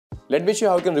Let me show you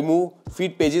how you can remove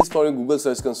feed pages from your Google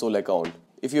Search Console account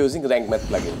if you're using Rankmath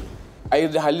plugin. I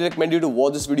highly recommend you to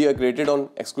watch this video I created on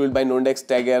excluded by Noindex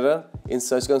tag error in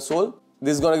Search Console.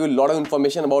 This is going to give you a lot of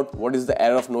information about what is the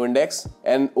error of Noindex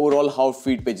and overall how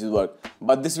feed pages work.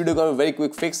 But this video is going to be a very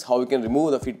quick fix how you can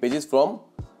remove the feed pages from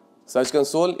Search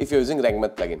Console if you're using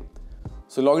Rankmath plugin.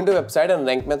 So log into the website and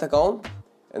Rankmath account,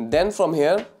 and then from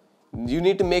here you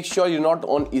need to make sure you're not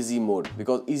on easy mode,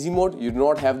 because easy mode you do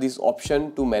not have this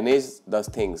option to manage those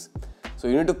things. So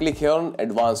you need to click here on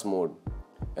advanced mode,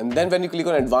 and then when you click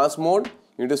on advanced mode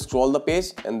you need to scroll the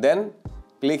page and then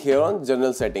click here on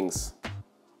general settings.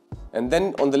 And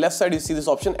then on the left side you see this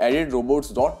option edit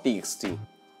robots.txt,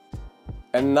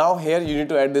 and now here you need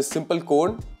to add this simple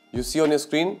code you see on your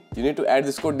screen. You need to add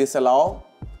this code disallow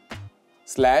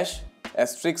 /*feed/.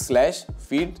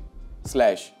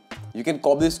 You can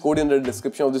copy this code in the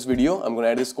description of this video. I'm going to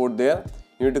add this code there.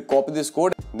 You need to copy this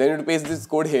code, then you need to paste this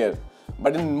code here.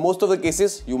 But in most of the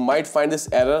cases you might find this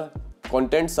error,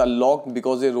 contents are locked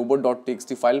because a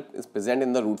robot.txt file is present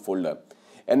in the root folder.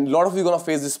 And a lot of you are going to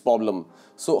face this problem.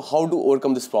 So how to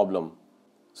overcome this problem?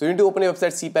 So you need to open your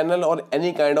website cPanel or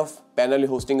any kind of panel your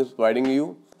hosting is providing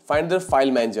you. Find the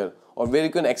file manager or where you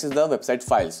can access the website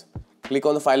files. Click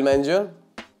on the file manager.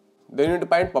 Then you need to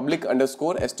find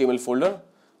public_HTML folder.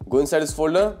 Go inside this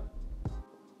folder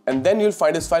and then you'll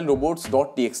find this file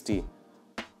robots.txt.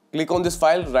 Click on this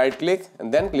file, right click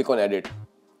and then click on edit.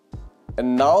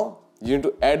 And now you need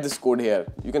to add this code here.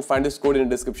 You can find this code in the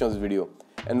description of this video.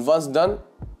 And once done,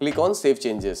 click on save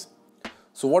changes.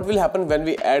 So what will happen when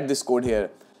we add this code here?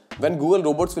 When Google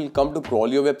robots will come to crawl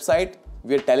your website,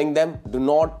 we are telling them do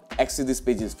not access these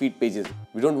pages, feed pages.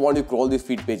 We don't want you to crawl these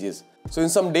feed pages. So in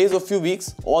some days or few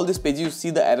weeks, all these pages you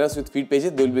see the errors with feed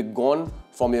pages, they will be gone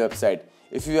from your website.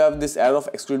 If you have this error of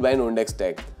excluded by Noindex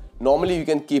tag, normally you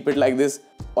can keep it like this.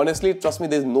 Honestly, trust me,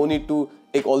 there is no need to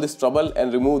take all this trouble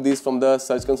and remove these from the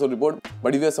Search Console report.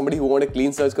 But if you are somebody who wants a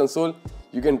clean Search Console,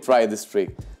 you can try this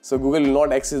trick. So Google will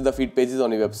not access the feed pages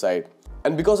on your website.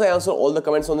 And because I answer all the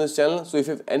comments on this channel, so if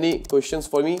you have any questions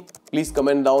for me, please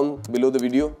comment down below the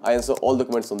video. I answer all the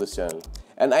comments on this channel.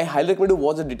 And I highly recommend you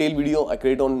watch the detailed video I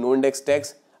created on Noindex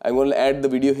tags. I'm going to add the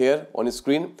video here on your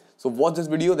screen. So watch this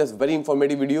video, that's a very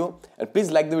informative video. And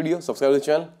please like the video, subscribe to the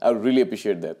channel. I would really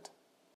appreciate that.